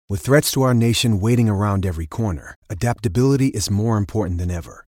With threats to our nation waiting around every corner, adaptability is more important than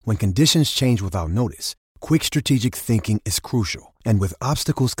ever. When conditions change without notice, quick strategic thinking is crucial. And with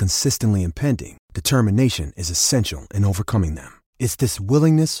obstacles consistently impending, determination is essential in overcoming them. It's this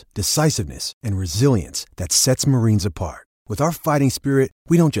willingness, decisiveness, and resilience that sets Marines apart. With our fighting spirit,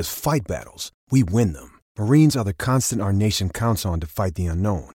 we don't just fight battles, we win them. Marines are the constant our nation counts on to fight the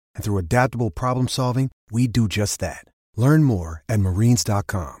unknown. And through adaptable problem solving, we do just that. Learn more at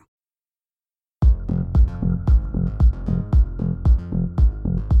marines.com.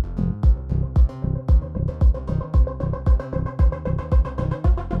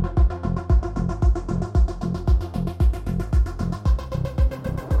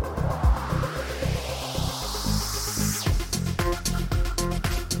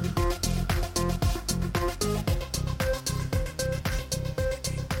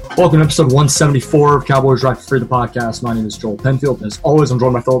 Welcome to episode 174 of Cowboys Drive Free, the podcast. My name is Joel Penfield. As always, I'm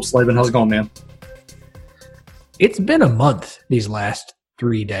joined by Philip Slavin. How's it going, man? It's been a month these last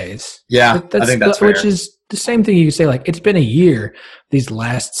 3 days. Yeah, I think that's fair. Which is the same thing you could say, like, it's been a year these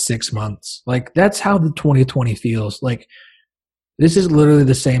last 6 months. Like, that's how the 2020 feels. Like, this is literally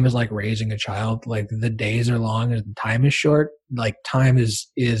the same as, like, raising a child. Like, the days are long and the time is short. Like, time is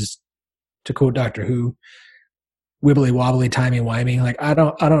to quote Doctor Who, wibbly wobbly, timey wimey. Like, I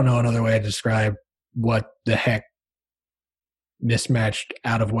don't know another way to describe what the heck mismatched,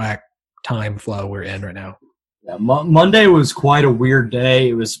 out of whack time flow we're in right now. Yeah, Monday was quite a weird day.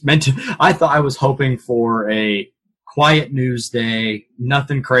 It was meant to. I was hoping for a quiet news day,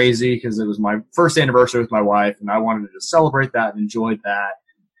 nothing crazy, because it was my first anniversary with my wife, and I wanted to just celebrate that and enjoy that.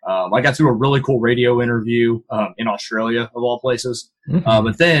 I got to do a really cool radio interview in Australia, of all places. Mm-hmm.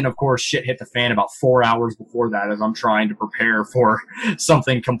 But then, of course, shit hit the fan about 4 hours before that as I'm trying to prepare for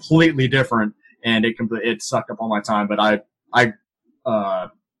something completely different, and it sucked up all my time. But like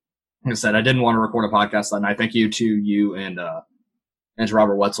I said, I didn't want to record a podcast that night. Thank you to you and to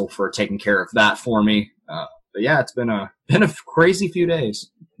Robert Wetzel for taking care of that for me. But yeah, it's been a crazy few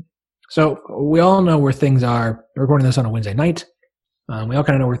days. So we all know where things are. We're recording this on a Wednesday night. We all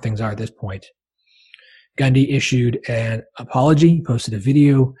kind of know where things are at this point. Gundy issued an apology. He posted a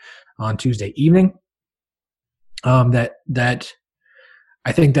video on Tuesday evening. That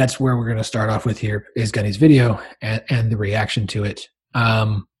I think that's where we're going to start off with here is Gundy's video and the reaction to it.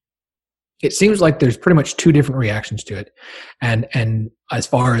 It seems like there's pretty much two different reactions to it, and as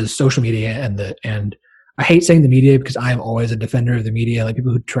far as social media and I hate saying the media because I am always a defender of the media. Like,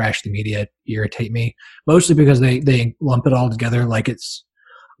 people who trash the media irritate me, mostly because they lump it all together like it's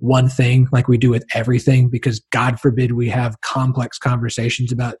one thing, like we do with everything, because God forbid we have complex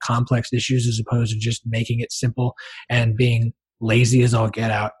conversations about complex issues as opposed to just making it simple and being lazy as all get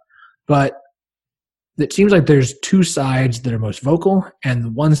out. But it seems like there's two sides that are most vocal and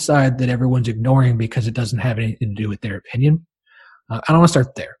the one side that everyone's ignoring because it doesn't have anything to do with their opinion. I don't want to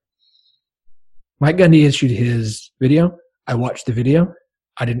start there. Mike Gundy issued his video. I watched the video.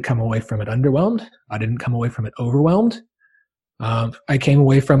 I didn't come away from it underwhelmed. I didn't come away from it overwhelmed. I came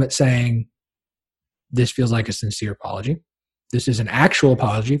away from it saying, this feels like a sincere apology. This is an actual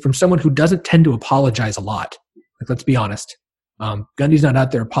apology from someone who doesn't tend to apologize a lot. Like, let's be honest. Gundy's not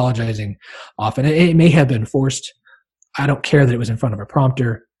out there apologizing often. It may have been forced. I don't care that it was in front of a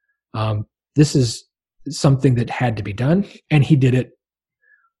prompter. This is something that had to be done, and he did it.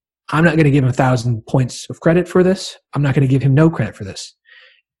 I'm not going to give him 1,000 points of credit for this. I'm not going to give him no credit for this.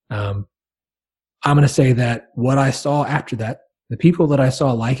 I'm going to say that what I saw after that, the people that I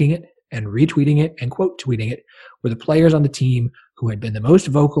saw liking it and retweeting it and quote tweeting it, were the players on the team who had been the most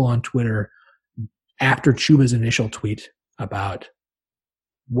vocal on Twitter after Chuba's initial tweet about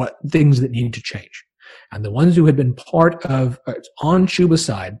what things that needed to change. And the ones who had been part of, on Chuba's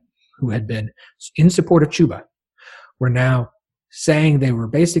side, who had been in support of Chuba, were now saying they were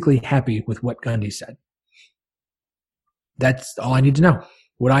basically happy with what Gundy said. That's all I need to know.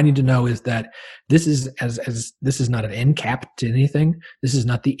 What I need to know is that this is this is not an end cap to anything. This is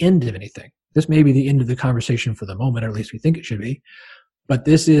not the end of anything. This may be the end of the conversation for the moment, or at least we think it should be. But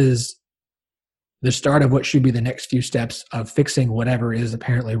this is the start of what should be the next few steps of fixing whatever is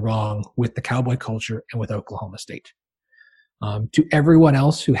apparently wrong with the Cowboy culture and with Oklahoma State. To everyone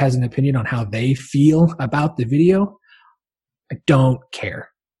else who has an opinion on how they feel about the video, I don't care,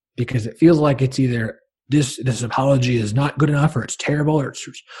 because it feels like it's either this apology is not good enough, or it's terrible,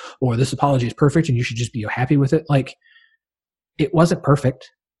 or this apology is perfect and you should just be happy with it. Like, it wasn't perfect.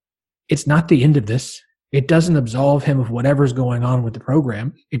 It's not the end of this. It doesn't absolve him of whatever's going on with the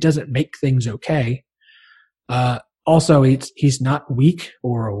program. It doesn't make things okay. Also, he's not weak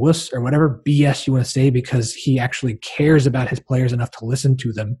or a wuss or whatever BS you want to say, because he actually cares about his players enough to listen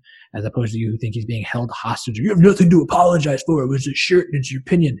to them, as opposed to you who think he's being held hostage. You have nothing to apologize for. It was a shirt and it's your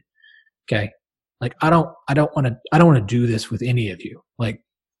opinion. Okay. Like, I don't want to do this with any of you. Like,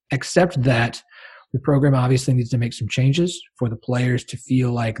 accept that the program obviously needs to make some changes for the players to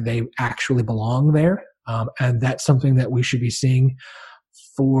feel like they actually belong there. And that's something that we should be seeing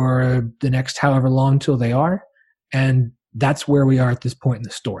for the next however long till they are. And that's where we are at this point in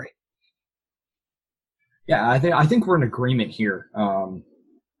the story. Yeah, I think we're in agreement here. When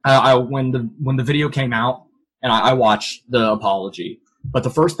the video came out, and I watched the apology, but the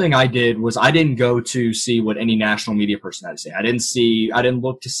first thing I did was I didn't go to see what any national media person had to say. I didn't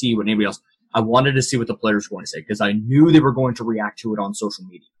look to see what anybody else. I wanted to see what the players were going to say, because I knew they were going to react to it on social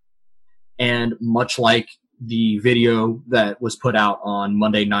media. And much like the video that was put out on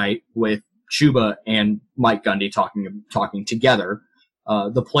Monday night with Chuba and Mike Gundy talking together,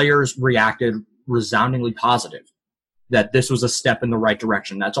 the players reacted resoundingly positive that this was a step in the right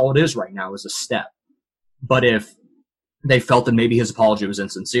direction. That's all it is right now, is a step. But if they felt that maybe his apology was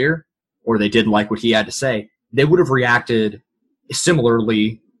insincere, or they didn't like what he had to say, they would have reacted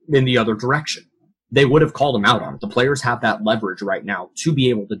similarly in the other direction. They would have called him out on it. The players have that leverage right now to be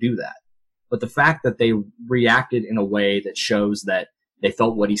able to do that. But the fact that they reacted in a way that shows that they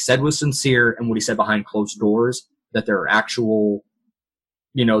felt what he said was sincere, and what he said behind closed doors, that there are actual,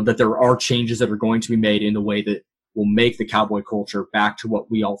 that there are changes that are going to be made in the way that will make the Cowboy culture back to what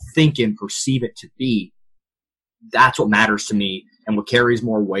we all think and perceive it to be. That's what matters to me, and what carries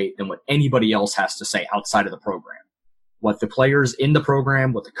more weight than what anybody else has to say outside of the program. What the players in the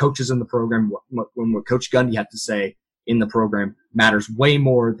program, what the coaches in the program, what Coach Gundy had to say in the program matters way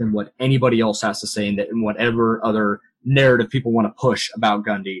more than what anybody else has to say, and whatever other narrative people want to push about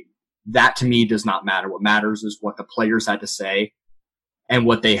Gundy. That to me does not matter. What matters is what the players had to say, and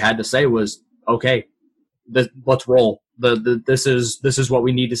what they had to say was, okay, let's roll. This is what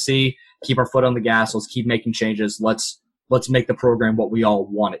we need to see. Keep our foot on the gas. Let's keep making changes. Let's make the program what we all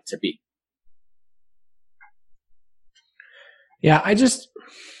want it to be. Yeah, I just,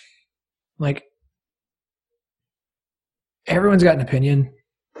 like, everyone's got an opinion,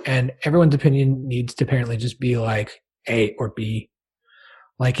 and everyone's opinion needs to apparently just be like A or B.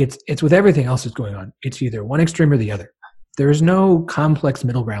 Like, it's with everything else that's going on. It's either one extreme or the other. There's no complex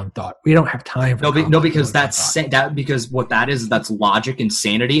middle ground thought. We don't have time for because because what that is, that's logic and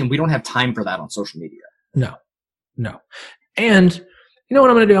sanity, and we don't have time for that on social media. No. And you know what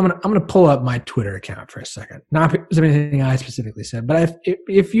I'm going to do? I'm going to pull up my Twitter account for a second. Not because of anything I specifically said, but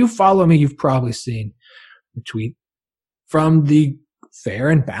if you follow me, you've probably seen the tweet from the Fair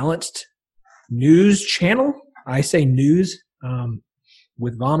and Balanced news channel. I say news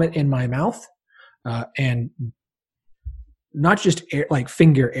with vomit in my mouth, and not just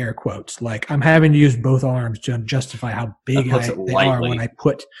finger air quotes. Like, I'm having to use both arms to justify how big they are when I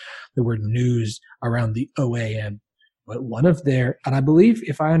put the word news around the OAN. But one of their, and I believe,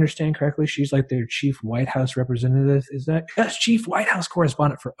 if I understand correctly, she's like their chief White House representative. Is that? Yes, chief White House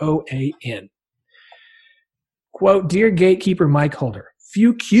correspondent for OAN. Quote, "Dear gatekeeper Mike Holder,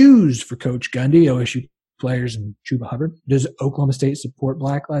 few cues for Coach Gundy, OSU players, and Chuba Hubbard. Does Oklahoma State support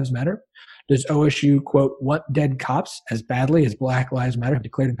Black Lives Matter? Does OSU, quote, want dead cops as badly as Black Lives Matter have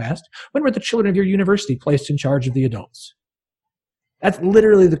declared in the past? When were the children of your university placed in charge of the adults?" That's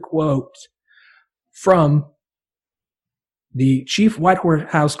literally the quote from the chief White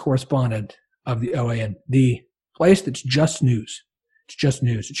House correspondent of the OAN, the place that's just news. It's just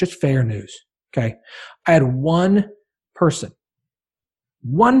news. It's just fair news. Okay. I had one person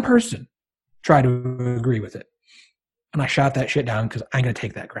try to agree with it. And I shot that shit down because I ain't going to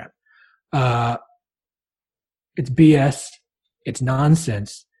take that crap. It's BS. It's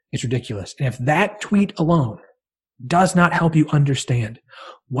nonsense. It's ridiculous. And if that tweet alone does not help you understand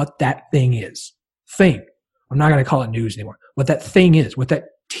what that thing is, I'm not going to call it news anymore. What that thing is, what that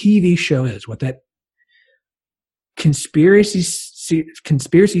TV show is, what that conspiracy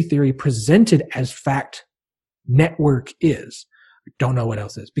theory presented as fact network is, I don't know what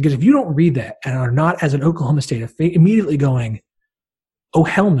else is. Because if you don't read that and are not, as an Oklahoma State, immediately going, oh,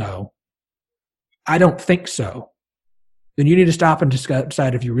 hell no, I don't think so, then you need to stop and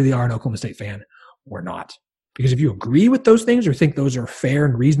decide if you really are an Oklahoma State fan or not. Because if you agree with those things or think those are fair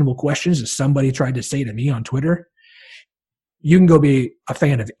and reasonable questions, as somebody tried to say to me on Twitter, you can go be a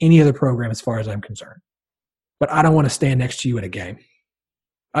fan of any other program as far as I'm concerned. But I don't want to stand next to you at a game.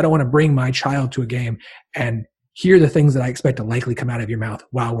 I don't want to bring my child to a game and hear the things that I expect to likely come out of your mouth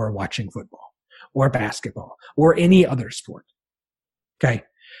while we're watching football or basketball or any other sport. Okay?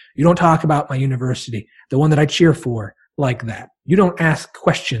 You don't talk about my university, the one that I cheer for, like that. You don't ask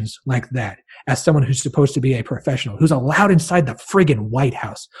questions like that as someone who's supposed to be a professional, who's allowed inside the friggin' White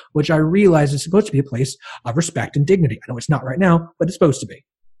House, which I realize is supposed to be a place of respect and dignity. I know it's not right now, but it's supposed to be.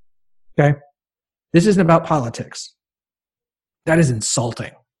 Okay? This isn't about politics. That is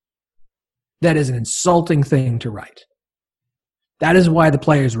insulting. That is an insulting thing to write. That is why the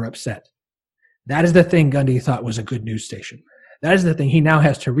players were upset. That is the thing Gundy thought was a good news station. That is the thing he now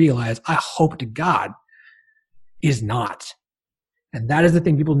has to realize, I hope to God, is not. And that is the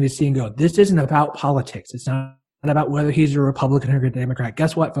thing people need to see and go, this isn't about politics. It's not about whether he's a Republican or a Democrat.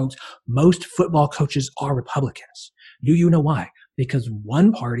 Guess what, folks? Most football coaches are Republicans. Do you know why? Because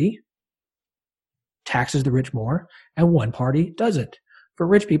one party taxes the rich more and one party doesn't. For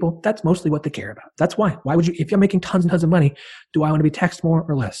rich people, that's mostly what they care about. That's why. Why would you, if you're making tons and tons of money, do I want to be taxed more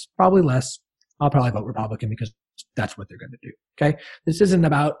or less? Probably less. I'll probably vote Republican because that's what they're going to do. Okay? This isn't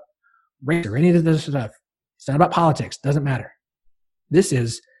about race or any of this stuff. It's not about politics. It doesn't matter. This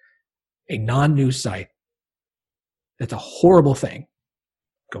is a non-news site. That's a horrible thing.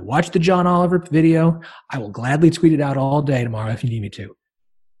 Go watch the John Oliver video. I will gladly tweet it out all day tomorrow if you need me to.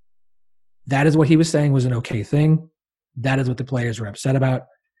 That is what he was saying was an okay thing. That is what the players were upset about.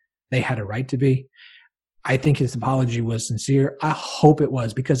 They had a right to be. I think his apology was sincere. I hope it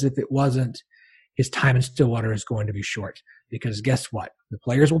was, because if it wasn't, his time in Stillwater is going to be short. Because guess what? The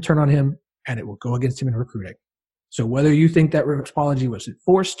players will turn on him and it will go against him in recruiting. So whether you think that apology was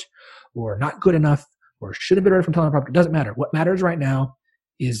enforced or not good enough or should have been read from teleprompter, it doesn't matter. What matters right now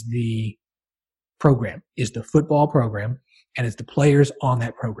is the program, is the football program, and it's the players on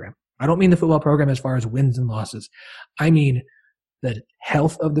that program. I don't mean the football program as far as wins and losses. I mean the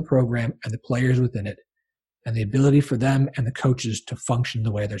health of the program and the players within it and the ability for them and the coaches to function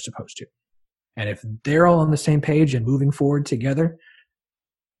the way they're supposed to. And if they're all on the same page and moving forward together,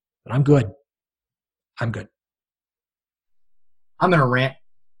 then I'm good. I'm good. I'm going to rant.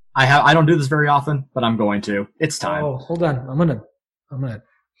 I don't do this very often, but I'm going to. It's time. Oh, hold on. I'm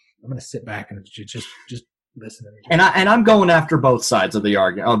gonna sit back and just listen to me. And I'm going after both sides of the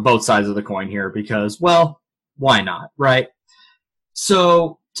argument, both sides of the coin here, because, well, why not, right?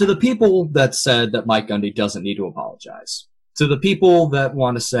 So, to the people that said that Mike Gundy doesn't need to apologize, to the people that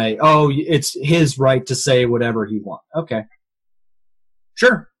want to say, oh, it's his right to say whatever he wants. Okay.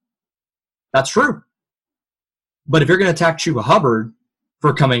 Sure. That's true. But if you're going to attack Chuba Hubbard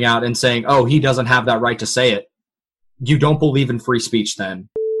for coming out and saying, oh, he doesn't have that right to say it, you don't believe in free speech, then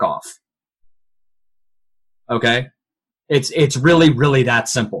off. Okay? It's really, really that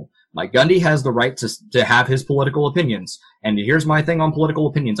simple. Mike Gundy has the right to have his political opinions. And here's my thing on political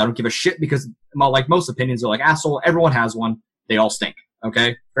opinions. I don't give a shit because, like most opinions, are like, asshole, everyone has one. They all stink.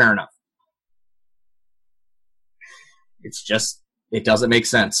 Okay? Fair enough. It's just, it doesn't make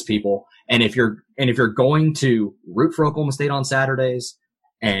sense, people. And if you're going to root for Oklahoma State on Saturdays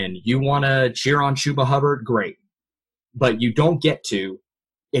and you want to cheer on Chuba Hubbard, great. But you don't get to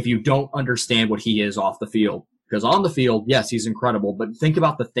if you don't understand what he is off the field. Because on the field, yes, he's incredible, but think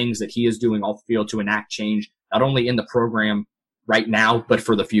about the things that he is doing off the field to enact change, not only in the program right now, but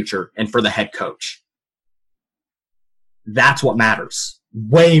for the future and for the head coach. That's what matters.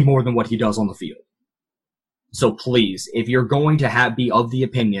 Way more than what he does on the field. So please, if you're going to be of the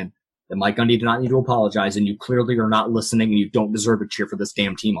opinion that Mike Gundy did not need to apologize, and you clearly are not listening and you don't deserve a cheer for this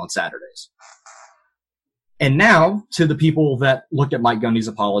damn team on Saturdays. And now, to the people that looked at Mike Gundy's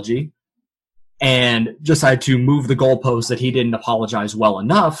apology and decided to move the goalpost that he didn't apologize well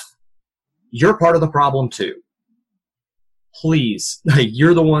enough, you're part of the problem too. Please,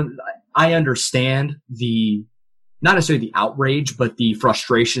 you're the one. I understand not necessarily the outrage, but the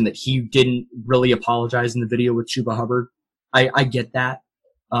frustration that he didn't really apologize in the video with Chuba Hubbard. I get that.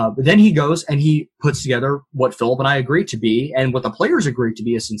 But then he goes and he puts together what Philip and I agree to be, and what the players agree to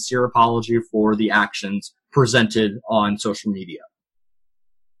be, a sincere apology for the actions presented on social media.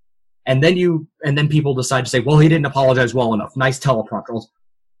 And then people decide to say, well, he didn't apologize well enough. Nice teleprompter.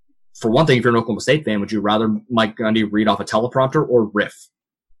 For one thing, if you're an Oklahoma State fan, would you rather Mike Gundy read off a teleprompter or riff?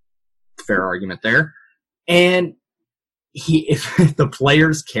 Fair argument there. And if the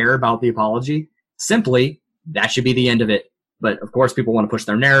players care about the apology, simply, that should be the end of it. But, of course, people want to push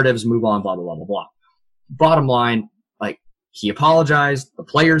their narratives, move on, blah, blah, blah, blah, blah. Bottom line, he apologized. The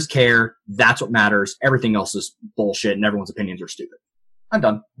players care. That's what matters. Everything else is bullshit, and everyone's opinions are stupid. I'm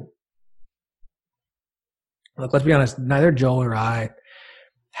done. Look, let's be honest. Neither Joel or I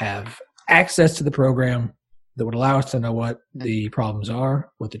have access to the program that would allow us to know what the problems are,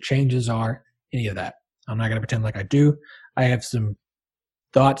 what the changes are, any of that. I'm not going to pretend like I do. I have some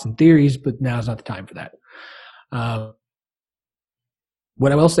thoughts and theories, but now is not the time for that.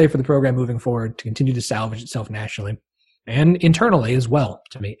 What I will say for the program moving forward to continue to salvage itself nationally and internally as well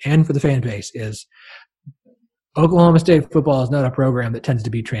to me and for the fan base is Oklahoma State football is not a program that tends to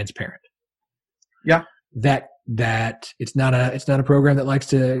be transparent. Yeah. That it's not a program that likes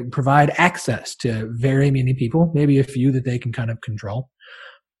to provide access to very many people, maybe a few that they can kind of control.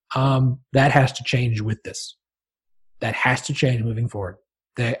 That has to change with this. That has to change moving forward.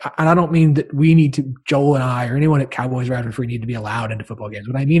 And I don't mean that we need to, Joel and I or anyone at Cowboys Radford Free need to be allowed into football games.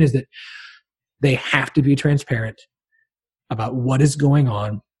 What I mean is that they have to be transparent about what is going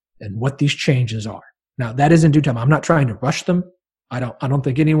on and what these changes are. Now, that is in due time. I'm not trying to rush them. I don't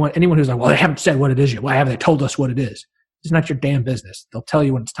think anyone who's like, well, they haven't said what it is yet. Why haven't they told us what it is? It's not your damn business. They'll tell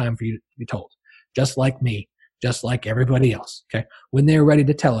you when it's time for you to be told. Just like me, just like everybody else. Okay. When they're ready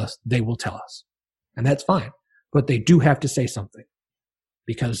to tell us, they will tell us. And that's fine. But they do have to say something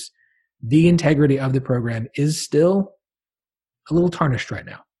because the integrity of the program is still a little tarnished right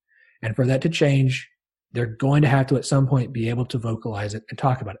now. And for that to change, they're going to have to at some point be able to vocalize it and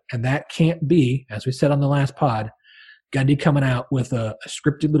talk about it. And that can't be, as we said on the last pod, Gundy coming out with a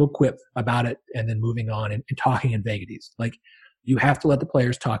scripted little quip about it and then moving on and talking in vagaries. Like, you have to let the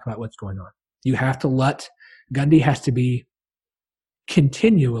players talk about what's going on. You have to let Gundy has to be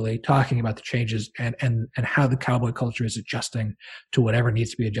continually talking about the changes and how the Cowboy culture is adjusting to whatever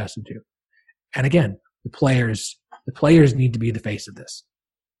needs to be adjusted to. And again, the players need to be the face of this.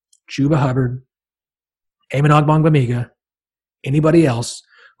 Chuba Hubbard, Eamon Ogbongbemiga, anybody else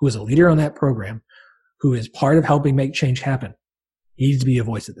who is a leader on that program, who is part of helping make change happen, needs to be a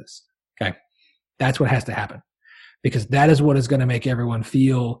voice of this. Okay. That's what has to happen because that is what is going to make everyone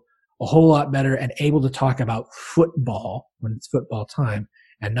feel a whole lot better and able to talk about football when it's football time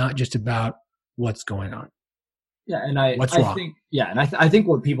and not just about what's going on. Yeah. And I think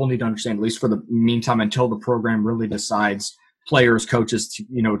what people need to understand, at least for the meantime, until the program really decides players, coaches,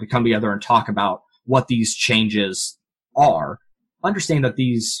 to come together and talk about what these changes are, understand that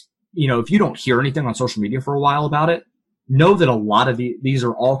these, if you don't hear anything on social media for a while about it, know that a lot of these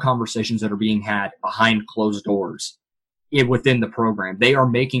are all conversations that are being had behind closed doors within the program. They are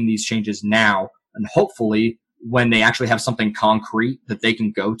making these changes now, and hopefully when they actually have something concrete that they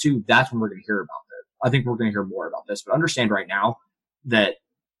can go to, that's when we're going to hear about it. I think we're going to hear more about this, but understand right now that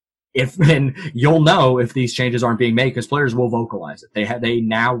and you'll know if these changes aren't being made because players will vocalize it. They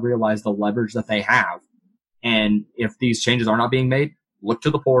now realize the leverage that they have. And if these changes are not being made, look to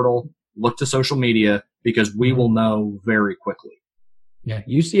the portal, look to social media, because we will know very quickly. Yeah,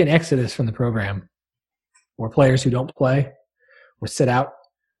 you see an exodus from the program or players who don't play or sit out,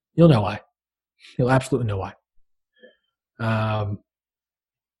 you'll know why. You'll absolutely know why.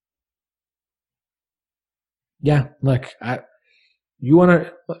 Yeah, look, you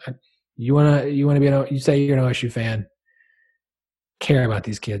say you're an OSU fan, care about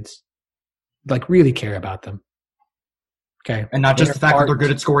these kids, like really care about them. Okay. And not just the fact that they're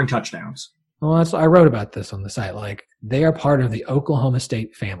good at scoring touchdowns. Well, I wrote about this on the site. Like, they are part of the Oklahoma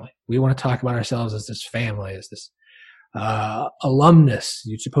State family. We want to talk about ourselves as this family, as this alumnus.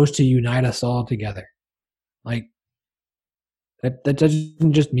 You're supposed to unite us all together. Like, that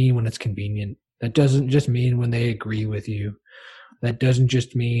doesn't just mean when it's convenient. That doesn't just mean when they agree with you. That doesn't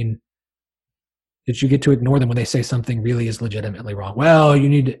just mean that you get to ignore them when they say something really is legitimately wrong. Well, you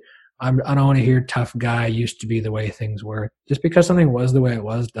need to, I don't want to hear tough guy used to be the way things were. Just because something was the way it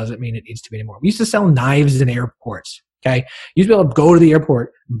was doesn't mean it needs to be anymore. We used to sell knives in airports. Okay. You used to be able to go to the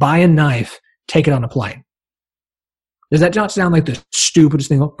airport, buy a knife, take it on a plane. Does that not sound like the stupidest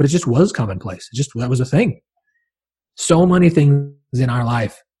thing? But it just was commonplace. That was a thing. So many things in our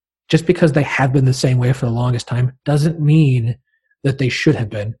life, just because they have been the same way for the longest time, doesn't mean that they should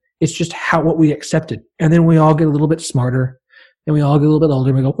have been. It's just what we accepted. And then we all get a little bit smarter. And we all get a little bit older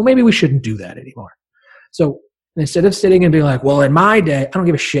and we go, well, maybe we shouldn't do that anymore. So instead of sitting and being like, well, in my day, I don't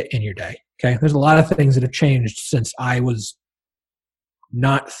give a shit in your day. Okay. There's a lot of things that have changed since I was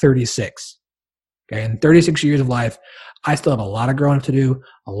not 36. Okay. In 36 years of life, I still have a lot of growing up to do,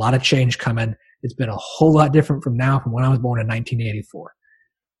 a lot of change coming. It's been a whole lot different from when I was born in 1984.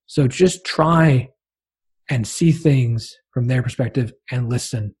 So just try and see things from their perspective and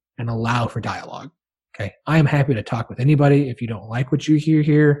listen and allow for dialogue. Okay. I am happy to talk with anybody. If you don't like what you hear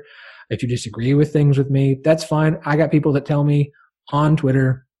here, if you disagree with things with me, that's fine. I got people that tell me on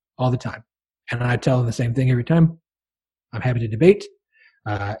Twitter all the time. And I tell them the same thing every time. I'm happy to debate.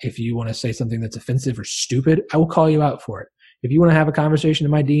 If you want to say something that's offensive or stupid, I will call you out for it. If you want to have a conversation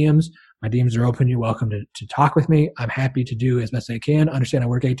in my DMs are open. You're welcome to talk with me. I'm happy to do as best I can. Understand I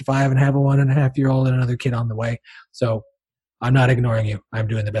work 8 to 5 and have a 1.5-year-old and another kid on the way. So I'm not ignoring you. I'm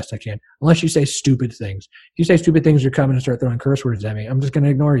doing the best I can. Unless you say stupid things. If you say stupid things, you're coming and start throwing curse words at me. I'm just going to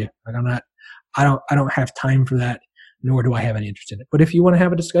ignore you. Like I don't have time for that, nor do I have any interest in it. But if you want to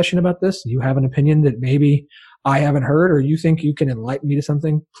have a discussion about this, you have an opinion that maybe I haven't heard, or you think you can enlighten me to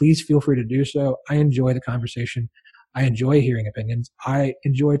something, please feel free to do so. I enjoy the conversation. I enjoy hearing opinions. I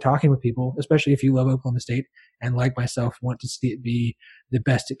enjoy talking with people, especially if you love Oklahoma State and, like myself, want to see it be the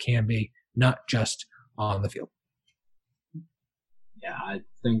best it can be, not just on the field. Yeah, I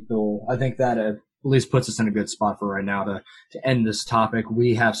think that at least puts us in a good spot for right now to end this topic.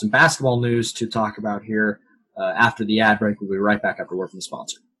 We have some basketball news to talk about here after the ad break. We'll be right back after word from the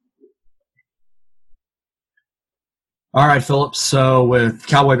sponsor. All right, Philip. So with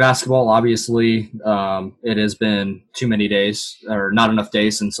Cowboy basketball, obviously, it has been too many days, or not enough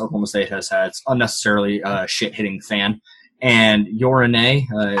days, since Oklahoma State has had unnecessarily shit hitting the fan. And Yorane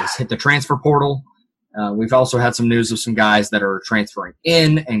has hit the transfer portal. We've also had some news of some guys that are transferring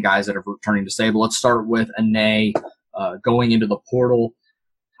in and guys that are returning to stay. But let's start with Ane going into the portal.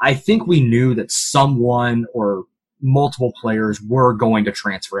 I think we knew that someone or multiple players were going to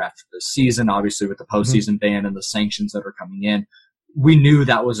transfer after this season, obviously with the postseason ban and the sanctions that are coming in. We knew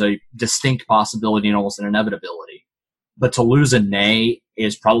that was a distinct possibility and almost an inevitability. But to lose Ane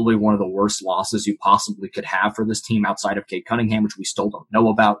is probably one of the worst losses you possibly could have for this team outside of Cade Cunningham, which we still don't know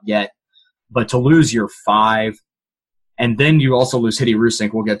about yet. But to lose your 5, and then you also lose Hiddy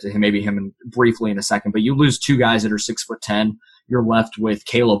Rusink. We'll get to him, maybe him briefly in a second. But you lose 2 guys that are 6'10". You're left with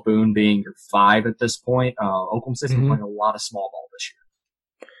Caleb Boone being your 5 at this point. Oklahoma State's been playing a lot of small ball this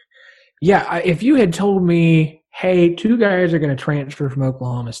year. Yeah, if you had told me, hey, 2 guys are going to transfer from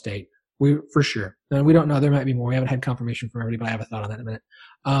Oklahoma State, for sure. And we don't know. There might be more. We haven't had confirmation from everybody, but I have a thought on that in a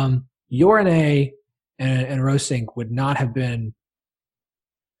minute. Yorane and Rusink would not have been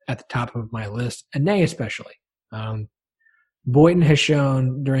at the top of my list, and Ane especially. Boynton has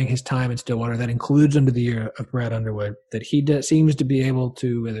shown during his time in Stillwater, that includes under the year of Brad Underwood, that he seems to be able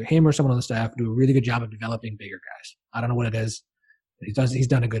to, whether him or someone on the staff, do a really good job of developing bigger guys. I don't know what it is, but he's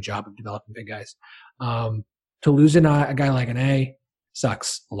done a good job of developing big guys. To lose a guy like Ane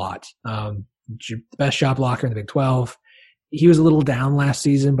sucks a lot. The best shot blocker in the Big 12. He was a little down last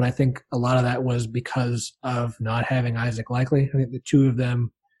season, but I think a lot of that was because of not having Isaac Likely. I think the 2 of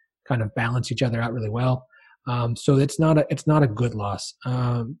them kind of balance each other out really well. So it's not a good loss.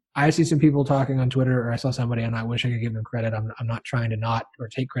 I see some people talking on Twitter, or I saw somebody, and I wish I could give them credit. I'm not trying to not or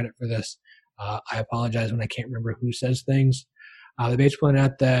take credit for this. I apologize when I can't remember who says things. They basically pointed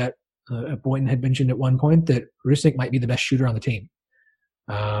out that Boynton had mentioned at one point that Rusink might be the best shooter on the team.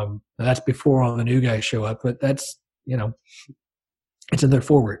 Now that's before all the new guys show up, but that's, it's another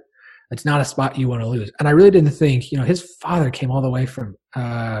forward. It's not a spot you want to lose. And I really didn't think, his father came all the way from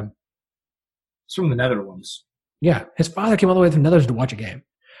it's from the Netherlands. Yeah, his father came all the way from the Netherlands to watch a game.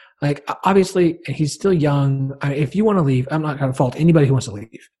 Like, obviously, he's still young. If you want to leave, I'm not going to fault anybody who wants to leave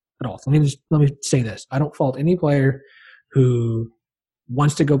at all. Let me say this: I don't fault any player who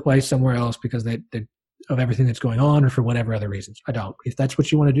wants to go play somewhere else because they of everything that's going on, or for whatever other reasons. I don't. If that's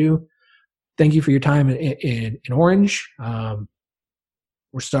what you want to do, thank you for your time in Orange.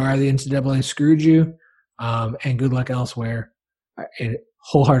 We're sorry the NCAA screwed you, and good luck elsewhere. I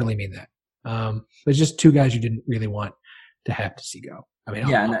wholeheartedly mean that. But it's just 2 guys you didn't really want to have to see go. I mean,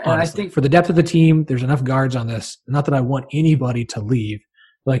 yeah, honestly, and I think for the depth of the team, there's enough guards on this. Not that I want anybody to leave.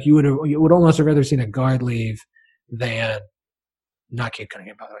 Like you would almost have rather seen a guard leave than not Cade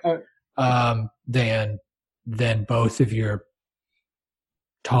Cunningham, by the way, than both of your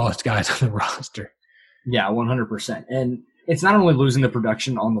tallest guys on the roster. Yeah, 100%. And it's not only losing the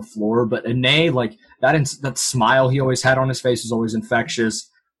production on the floor, but Ane, like that smile he always had on his face was always infectious.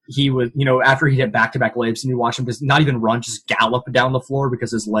 He was, after he hit back-to-back layups, and you watch him just not even run, just gallop down the floor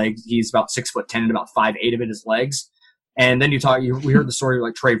because his legs, he's about 6'10" and about 5'8" of it, his legs. And then we heard the story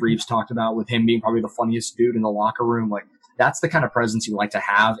like Trey Reeves talked about with him being probably the funniest dude in the locker room. Like, that's the kind of presence you like to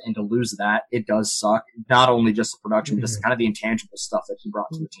have, and to lose that, it does suck. Not only just the production, but just kind of the intangible stuff that he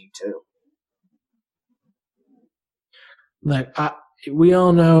brought to the team too. Like, we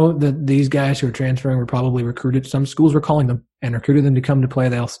all know that these guys who are transferring were probably recruited. Some schools were calling them and recruited them to come to play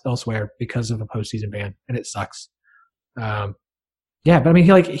elsewhere because of a postseason ban, and it sucks. But I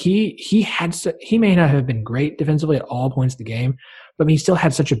mean, he may not have been great defensively at all points of the game, but I mean, he still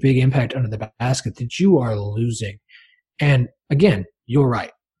had such a big impact under the basket that you are losing. And again, you're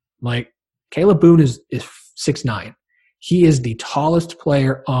right. Like, Caleb Boone is 6'9". He is the tallest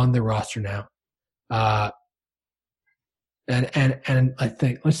player on the roster now. And I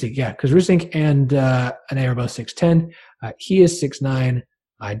think, let's see, yeah, because Rusink and Ane are both 6'10". He is 6'9".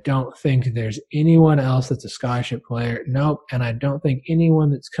 I don't think there's anyone else that's a scholarship player. Nope. And I don't think anyone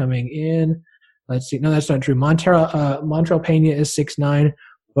that's coming in. Let's see. No, that's not true. Montreal Pena is 6'9",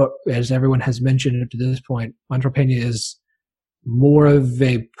 but as everyone has mentioned up to this point, Montreal Pena is more of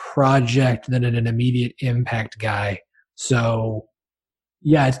a project than an immediate impact guy. So,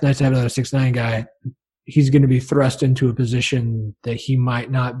 yeah, it's nice to have another 6'9" guy. He's going to be thrust into a position that he might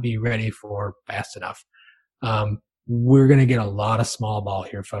not be ready for fast enough. We're going to get a lot of small ball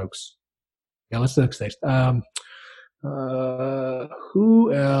here, folks. Yeah, let's look next.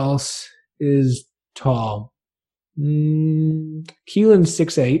 Who else is tall? Keelan's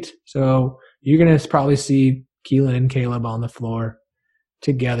 6'8", so you're going to probably see Keelan and Caleb on the floor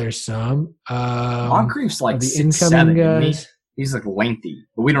together some. Moncrief's like the 6'7". guys. He's like lengthy,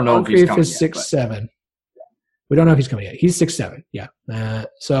 but we don't know Moncrief if he's coming is yet. 6'7". We don't know if he's coming yet. He's 6'7". Yeah.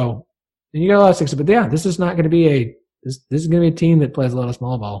 So you got a lot of 6'7", but yeah, this is not going to be this is going to be a team that plays a lot of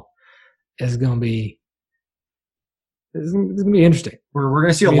small ball. It's going to be interesting. We're going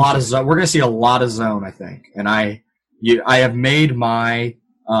to see a lot of zone. We're going to see a lot of zone, I think. And I have made my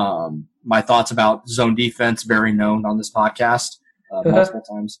my thoughts about zone defense very known on this podcast multiple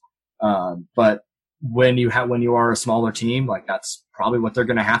times. But when you are a smaller team, like that's probably what they're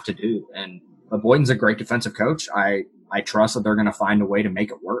going to have to do. And Boyden's a great defensive coach. I trust that they're going to find a way to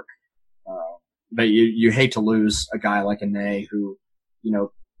make it work. But you hate to lose a guy like Ane who,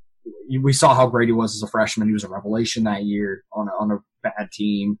 we saw how great he was as a freshman. He was a revelation that year on a bad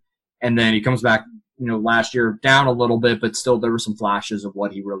team. And then he comes back, last year down a little bit, but still there were some flashes of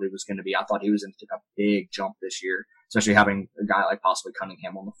what he really was going to be. I thought he was going to take a big jump this year, especially having a guy like possibly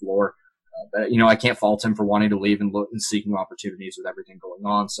Cunningham on the floor. But I can't fault him for wanting to leave and seeking opportunities with everything going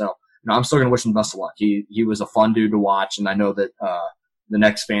on. So, I'm still going to wish him best of luck. He was a fun dude to watch, and I know that the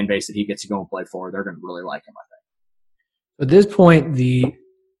next fan base that he gets to go and play for, they're going to really like him, I think. At this point,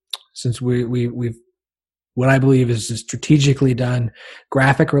 since we've what I believe is strategically done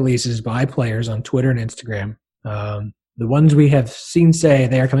graphic releases by players on Twitter and Instagram. The ones we have seen say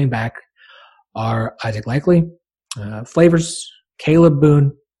they are coming back are Isaac Likely, Flavors, Caleb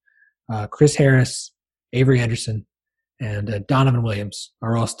Boone, Chris Harris, Avery Anderson, and Donovan Williams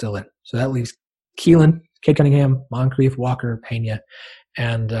are all still in. So that leaves Keelan, Cade Cunningham, Moncrief, Walker, Pena,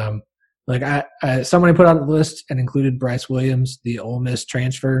 and somebody put out the list and included Bryce Williams, the Ole Miss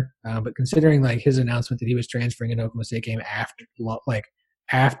transfer. But considering his announcement that he was transferring in the Oklahoma State game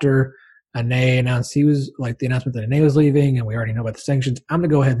after Ane announced the announcement that Ane was leaving, and we already know about the sanctions, I'm going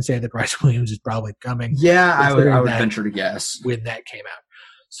to go ahead and say that Bryce Williams is probably coming. Yeah, I would venture to guess when that came out.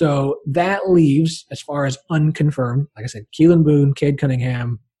 So that leaves, as far as unconfirmed, like I said, Keelan Boone, Cade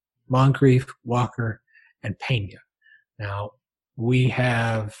Cunningham, Moncrief, Walker, and Pena. Now we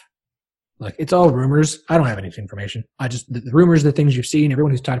have. It's all rumors. I don't have any information. The rumors, the things you've seen,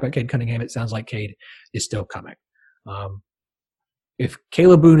 everyone who's talked about Cade Cunningham, it sounds like Cade is still coming. If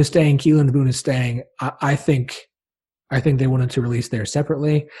Caleb Boone is staying, Keelan Boone is staying, I think they wanted to release theirs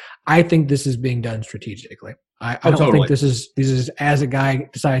separately. I think this is being done strategically. I don't think this is as a guy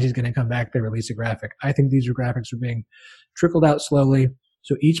decides he's going to come back, they release a graphic. I think these graphics are being trickled out slowly,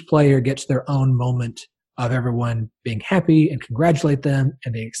 so each player gets their own moment of everyone being happy and congratulate them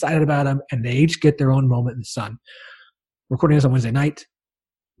and being excited about them, and they each get their own moment in the sun. Recording this on Wednesday night.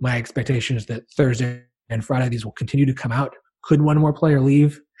 My expectation is that Thursday and Friday these will continue to come out. Could one more player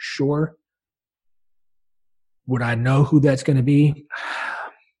leave? Sure. Would I know who that's going to be?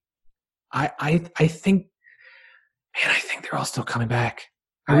 I think they're all still coming back.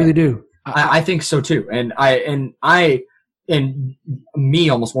 I really do. I think so too. And me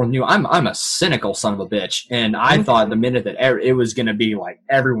almost more than you, I'm a cynical son of a bitch. And I thought the minute that it was going to be like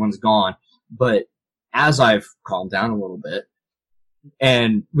everyone's gone. But as I've calmed down a little bit,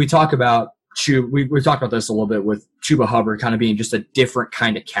 and we talk about we talked about this a little bit with Chuba Hubbard kind of being just a different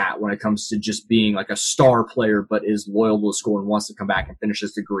kind of cat when it comes to just being like a star player, but is loyal to the school and wants to come back and finish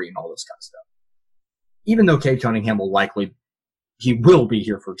his degree and all this kind of stuff. Even though Cade Cunningham he will be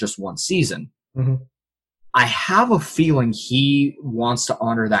here for just one season. Mm-hmm. I have a feeling he wants to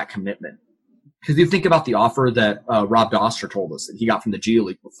honor that commitment. Because you think about the offer that Rob Doster told us that he got from the G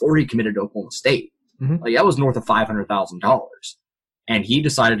League before he committed to Oklahoma State. Mm-hmm. That was north of $500,000. And he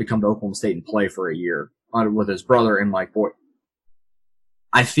decided to come to Oklahoma State and play for a year with his brother and Mike Boyd.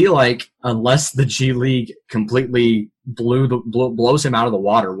 I feel like unless the G League completely blows him out of the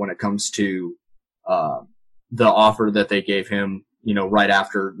water when it comes to the offer that they gave him, right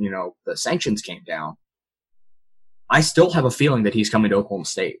after, the sanctions came down, I still have a feeling that he's coming to Oklahoma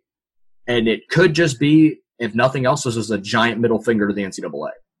State. And it could just be, if nothing else, this is a giant middle finger to the NCAA.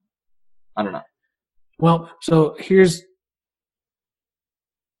 I don't know. Well, so here's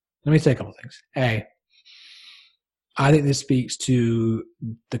Let me say a couple things. A, I think this speaks to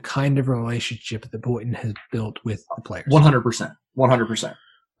the kind of relationship that Boynton has built with the players. 100%. 100%.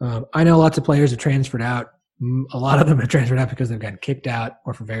 I know lots of players have transferred out. A lot of them have transferred out because they've gotten kicked out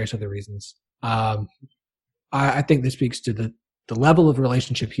or for various other reasons. I think this speaks to the level of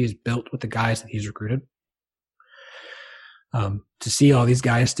relationship he has built with the guys that he's recruited. To see all these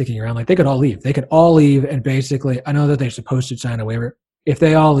guys sticking around, like they could all leave. They could all leave, and basically, I know that they're supposed to sign a waiver. If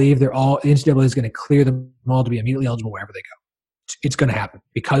they all leave, the NCAA is going to clear them all to be immediately eligible wherever they go. It's going to happen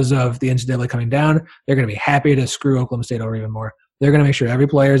because of the NCAA coming down. They're going to be happy to screw Oklahoma State over even more. They're going to make sure every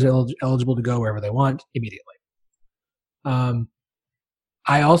player is eligible to go wherever they want immediately.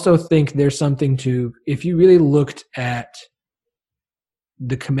 I also think there's something to, if you really looked at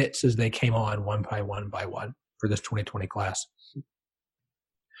the commits as they came on one by one for this 2020 class,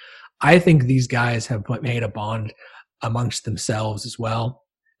 I think these guys have made a bond amongst themselves as well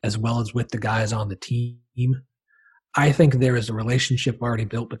as with the guys on the team. I think there is a relationship already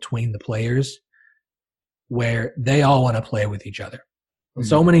built between the players where they all want to play with each other. Mm-hmm.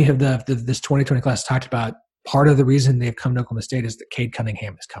 So many of this 2020 class talked about part of the reason they've come to Oklahoma State is that Cade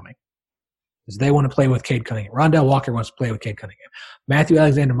Cunningham is coming. Because they want to play with Cade Cunningham. Rondell Walker wants to play with Cade Cunningham. Matthew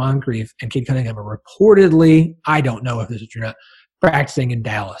Alexander Moncrief and Cade Cunningham are reportedly, I don't know if this is true or not, practicing in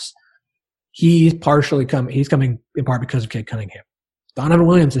Dallas. He's coming in part because of Cade Cunningham. Donovan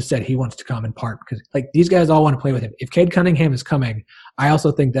Williams has said he wants to come in part because these guys all want to play with him. If Cade Cunningham is coming, I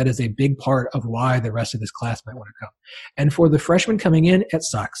also think that is a big part of why the rest of this class might want to come. And for the freshmen coming in, it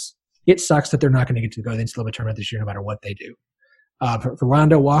sucks. It sucks that they're not going to get to go to the NCAA tournament this year no matter what they do. For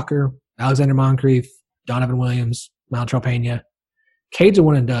Rondell Walker, Alexander Moncrief, Donovan Williams, Montrell Pena, Cade's a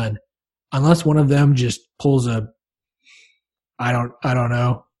one and done unless one of them just pulls I don't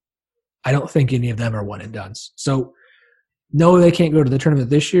know. I don't think any of them are one and dones. So no, they can't go to the tournament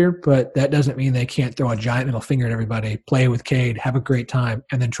this year, but that doesn't mean they can't throw a giant middle finger at everybody, play with Cade, have a great time,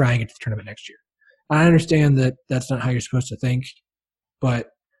 and then try and get to the tournament next year. I understand that that's not how you're supposed to think, but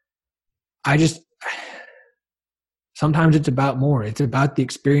sometimes it's about more. It's about the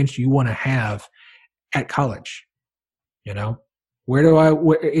experience you want to have at college. You know,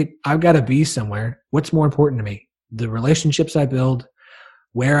 I've got to be somewhere. What's more important to me? The relationships I build,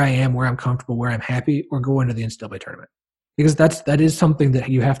 where I am, where I'm comfortable, where I'm happy, or going to the NCAA tournament. Because that is something that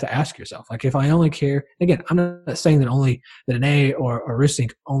you have to ask yourself. Like if I only care, again, I'm not saying that an A or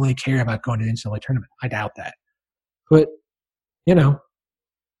Rusink only care about going to the NCAA tournament. I doubt that. But, you know,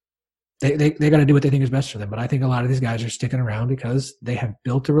 they got to do what they think is best for them. But I think a lot of these guys are sticking around because they have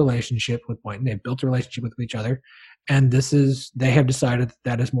built a relationship with Boynton. They've built a relationship with each other. And they have decided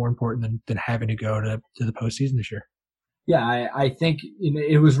that is more important than having to go to the postseason this year. Yeah, I think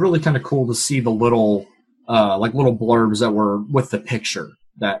it was really kind of cool to see the little blurbs that were with the picture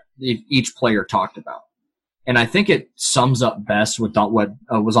that each player talked about. And I think it sums up best with what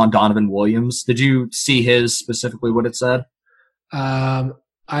was on Donovan Williams. Did you see his specifically what it said?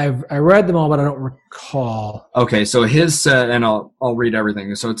 I read them all, but I don't recall. Okay, so his said, and I'll read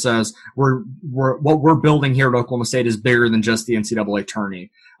everything. So it says, what we're building here at Oklahoma State is bigger than just the NCAA tourney.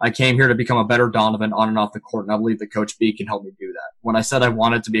 I came here to become a better Donovan on and off the court, and I believe that Coach B can help me do that. When I said I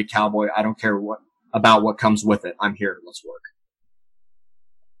wanted to be a Cowboy, I don't care about what comes with it. I'm here. Let's work.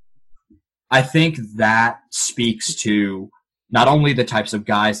 I think that speaks to not only the types of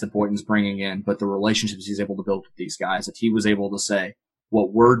guys that Boynton's bringing in, but the relationships he's able to build with these guys. That he was able to say,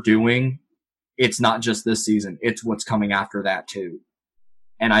 what we're doing, it's not just this season, it's what's coming after that too.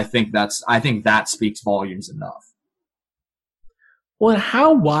 And I think that speaks volumes enough. Well, and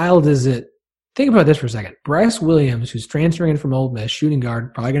how wild is it? Think about this for a second. Bryce Williams, who's transferring in from Ole Miss, shooting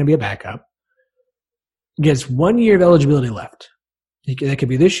guard, probably going to be a backup, gets 1 year of eligibility left. That could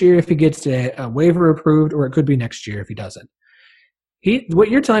be this year if he gets a waiver approved, or it could be next year if he doesn't. What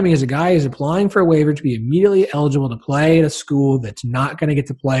you're telling me is a guy is applying for a waiver to be immediately eligible to play at a school that's not going to get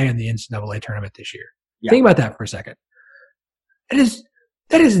to play in the NCAA tournament this year. Yeah. Think about that for a second. That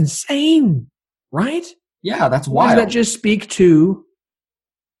is insane, right? Yeah, that's wild. Does that just speak to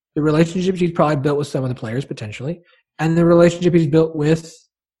the relationships he's probably built with some of the players potentially, and the relationship he's built with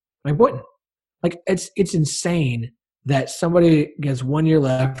Mike Boynton? Like it's insane that somebody gets 1 year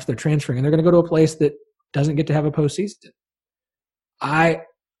left, they're transferring, and they're going to go to a place that doesn't get to have a postseason. I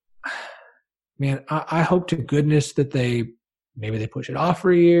hope to goodness that maybe they push it off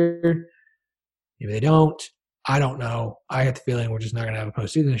for a year. Maybe they don't. I don't know. I get the feeling we're just not going to have a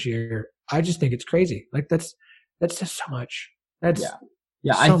postseason this year. I just think it's crazy. Like that's just so much.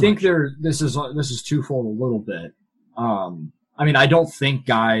 Yeah. I think this is twofold a little bit. I mean, I don't think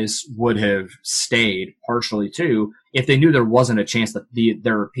guys would have stayed partially too if they knew there wasn't a chance that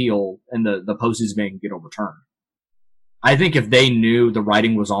their appeal and the postseason ban could get overturned. I think if they knew the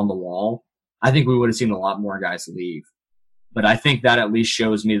writing was on the wall, I think we would have seen a lot more guys leave. But I think that at least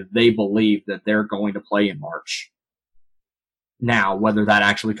shows me that they believe that they're going to play in March. Now, whether that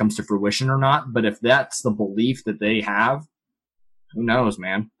actually comes to fruition or not, but if that's the belief that they have, who knows,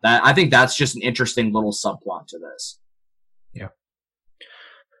 man? I think that's just an interesting little subplot to this. Yeah.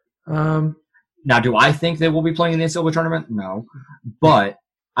 Now, do I think they will be playing in the NCAA tournament? No. But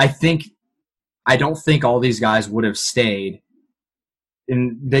I don't think all these guys would have stayed,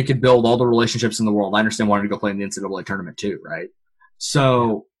 and they could build all the relationships in the world. I understand wanting to go play in the NCAA tournament too, right?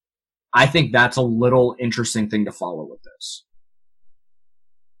 So I think that's a little interesting thing to follow with this.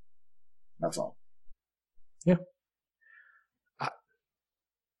 That's all. Yeah.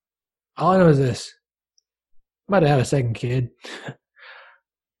 All I know is this. I'm about to have a second kid.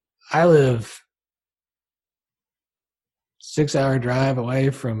 I live 6-hour drive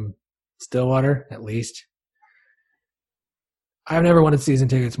away from Stillwater, at least. I've never wanted season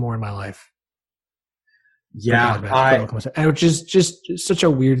tickets more in my life. Yeah, which is just such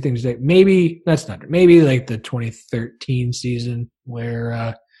a weird thing to say. Maybe that's not. Maybe like the 2013 season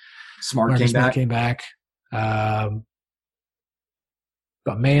where Smart came back. But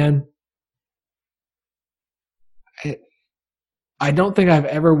man, I don't think I've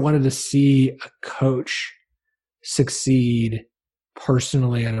ever wanted to see a coach succeed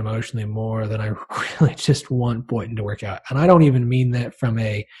personally and emotionally more than I really just want Boynton to work out. And I don't even mean that from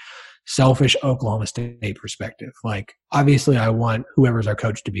a selfish Oklahoma State perspective. Like, obviously I want whoever's our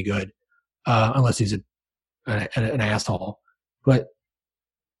coach to be good, unless he's an asshole. But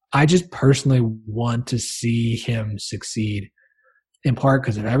I just personally want to see him succeed, in part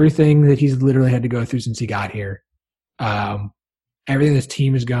because of everything that he's literally had to go through since he got here. Everything this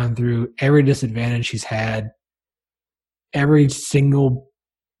team has gone through, every disadvantage he's had, every single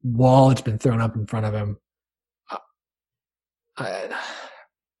wall that's been thrown up in front of him. I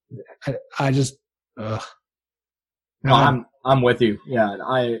just, ugh. No, I'm with you. Yeah,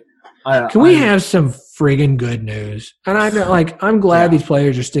 Can we have some friggin' good news? And I'm glad these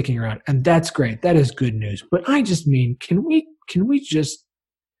players are sticking around, and that's great. That is good news. But I just mean, can we just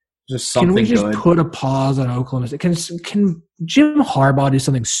good. Put a pause on Oklahoma State? Can Jim Harbaugh do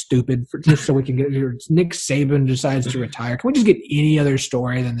something stupid just so we can get here? Nick Saban decides to retire. Can we just get any other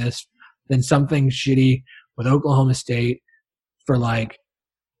story than this, than something shitty with Oklahoma State for like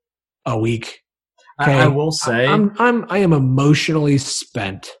a week? Okay? I will say I am emotionally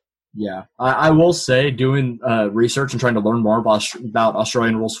spent. Yeah, I will say doing research and trying to learn more about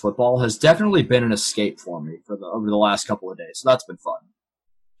Australian rules football has definitely been an escape for me over the last couple of days. So that's been fun.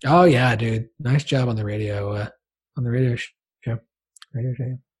 Oh yeah, dude! Nice job on the radio show.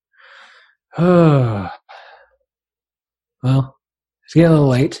 Oh, well, it's getting a little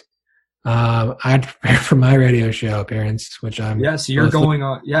late. I had to prepare for my radio show appearance, which I'm. Yeah, so you're going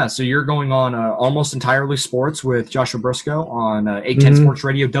on. Yeah, so you're going on Almost Entirely Sports with Joshua Briscoe on 810 Sports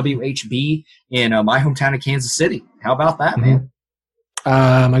Radio WHB in my hometown of Kansas City. How about that, man?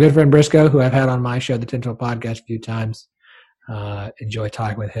 My good friend Briscoe, who I've had on my show, the Tintel Podcast, a few times. Enjoy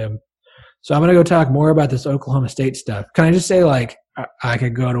talking with him. So I'm going to go talk more about this Oklahoma State stuff. Can I just say, like, I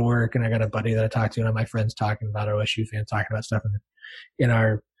could go to work and I got a buddy that I talked to, and my friends talking about OSU fans talking about stuff in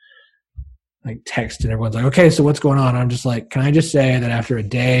our like text, and everyone's like, okay, so what's going on? I'm just like, can I just say that after a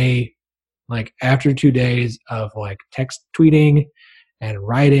day, like after 2 days of like text tweeting and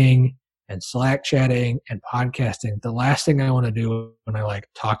writing and Slack chatting and podcasting, the last thing I want to do when I like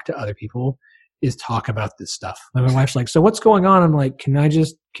talk to other people is talk about this stuff. And my wife's like, so what's going on? I'm like, can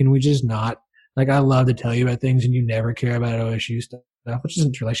we just not? Like, I love to tell you about things and you never care about OSU stuff, which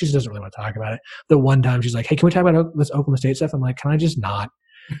isn't true. Like, she just doesn't really want to talk about it. The one time she's like, hey, can we talk about this Oklahoma State stuff? I'm like, can I just not?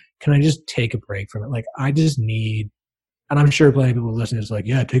 Can I just take a break from it? Like, I just need, and I'm sure plenty of people listening is like,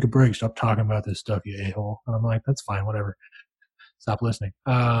 yeah, take a break. Stop talking about this stuff, you a-hole. And I'm like, that's fine, whatever. Stop listening.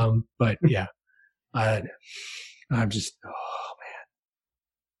 But yeah, I'm just, oh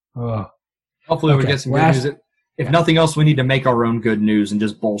man. Oh. Hopefully we get some good news. If nothing else, we need to make our own good news and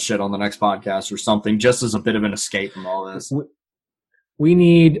just bullshit on the next podcast or something, just as a bit of an escape from all this. We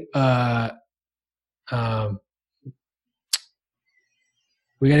need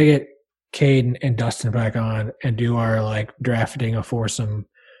we got to get Cade and Dustin back on and do our like drafting a foursome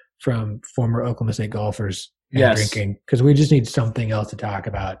from former Oklahoma State golfers and drinking, because we just need something else to talk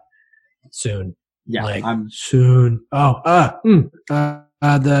about soon. Yeah, like soon.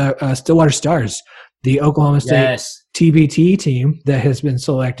 The Stillwater Stars, the Oklahoma State TBT team that has been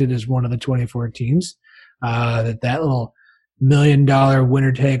selected as one of the 24 teams. That little $1 million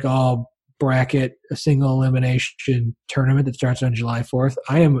winner take all bracket, a single elimination tournament that starts on July 4th.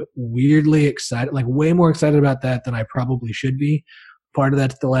 I am weirdly excited, like way more excited about that than I probably should be. Part of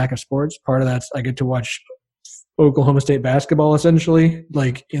that's the lack of sports. Part of that's I get to watch Oklahoma State basketball essentially,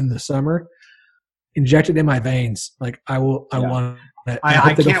 like in the summer, injected in my veins. Like I want that.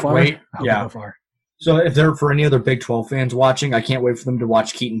 I can't wait. Go far. So if they're for any other Big 12 fans watching, I can't wait for them to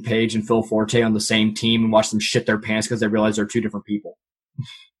watch Keaton Page and Phil Forte on the same team and watch them shit their pants because they realize they're two different people.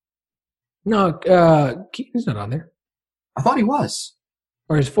 No, Keaton's not on there. I thought he was.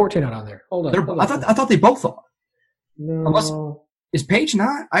 Or is Forte not on there? Hold on. I thought they both are. No. Unless, is Page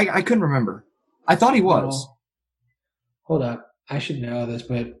not? I couldn't remember. I thought he was. No. Hold up. I should know this,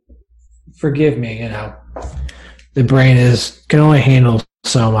 but forgive me, the brain can only handle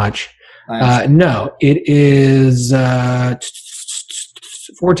so much. No, it is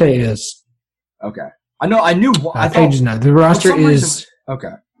Forte is. Okay. I knew. I thought Page is not. The roster is.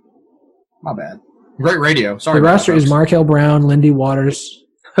 Okay. My bad. Great radio. Sorry. The roster is Markel Brown, Lindy Waters.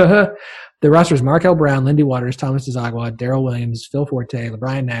 The roster is Markel Brown, Lindy Waters, Thomas Dzagwa, Daryl Williams, Phil Forte,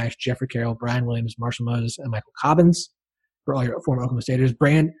 LeBrian Nash, Jeffrey Carroll, Brian Williams, Marshall Moses, and Michael Cobbins. For all your former Oklahoma Staters.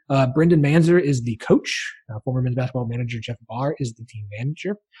 Brendan Manzer is the coach. Former men's basketball manager Jeff Barr is the team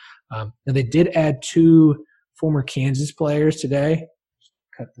manager. And they did add 2 former Kansas players today.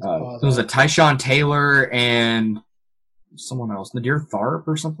 Cut this pause. It was a Tyshawn Taylor and someone else, Nadir Tharp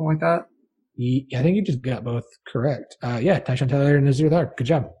or something like that. I think you just got both correct. Tyshawn Taylor and Nadir Tharp. Good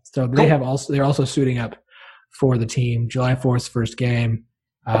job. So they cool. They're also suiting up for the team. July 4th, first game.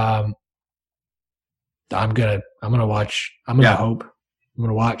 I'm gonna watch. I'm gonna hope. I'm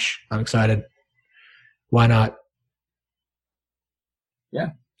gonna watch. I'm excited. Why not?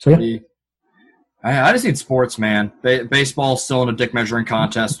 Yeah. So yeah. I just need sports, man. Baseball's still in a dick measuring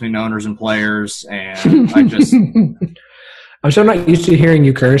contest between owners and players, and I just. I'm not used to hearing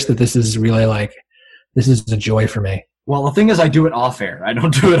you curse. That this is really this is a joy for me. Well, the thing is, I do it off air. I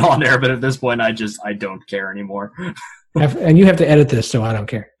don't do it on air, but at this point, I don't care anymore. And you have to edit this, so I don't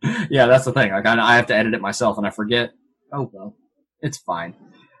care. Yeah, that's the thing. Like I have to edit it myself, and I forget. Oh well, it's fine.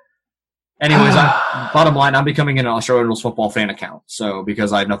 Anyways, bottom line, I'm becoming an Australian Rules football fan account, so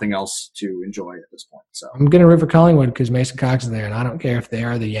because I have nothing else to enjoy at this point. So I'm gonna root for Collingwood because Mason Cox is there, and I don't care if they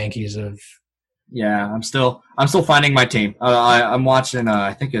are the Yankees of. Yeah, I'm still finding my team. I'm watching.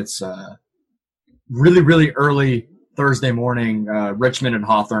 I think it's really really early Thursday morning. Richmond and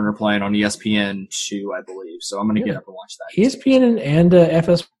Hawthorn are playing on ESPN2, I believe. So I'm gonna get up and watch that. ESPN and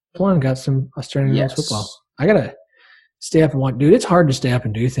FS1 got some Australian Rules football. I gotta stay up and watch. Dude, it's hard to stay up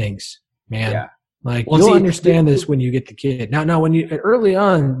and do things. Man, yeah. You'll understand this when you get the kid. Now, when you early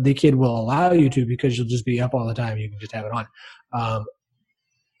on, the kid will allow you to because you'll just be up all the time. You can just have it on,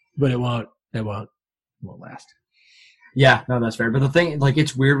 but it won't last. Yeah, no, that's fair. But the thing,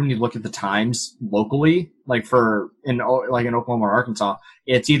 it's weird when you look at the times locally. In Oklahoma or Arkansas,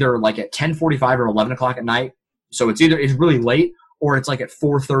 it's either at 10:45 or 11 o'clock at night. So it's really late or it's at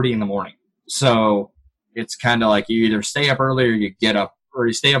 4:30 in the morning. So it's kind of you either stay up early or you get up. Or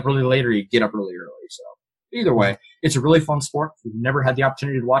you stay up really late, or you get up really early. So either way, it's a really fun sport. If you've never had the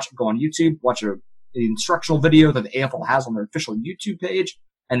opportunity to watch it, go on YouTube, watch an instructional video that the AFL has on their official YouTube page,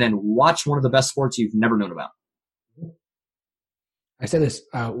 and then watch one of the best sports you've never known about. I said this.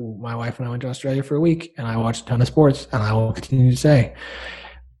 My wife and I went to Australia for a week, and I watched a ton of sports, and I will continue to say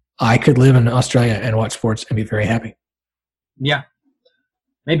I could live in Australia and watch sports and be very happy. Yeah.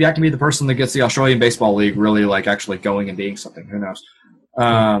 Maybe I can be the person that gets the Australian Baseball League really actually going and being something. Who knows?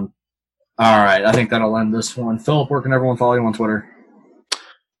 All right, I think that'll end this one. Philip, where can everyone follow you on Twitter?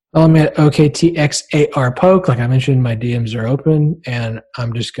 Follow me at OKTXARPoke. Like I mentioned, my DMs are open, and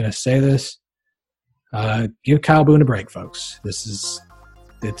I'm just going to say this. Give Kyle Boone a break, folks. It's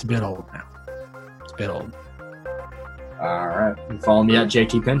a bit old now. It's a bit old. All right. You can follow me at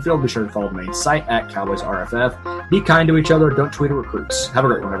JT Penfield. Be sure to follow the main site at CowboysRFF. Be kind to each other. Don't tweet at recruits. Have a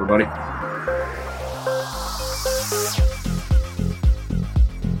great one, everybody.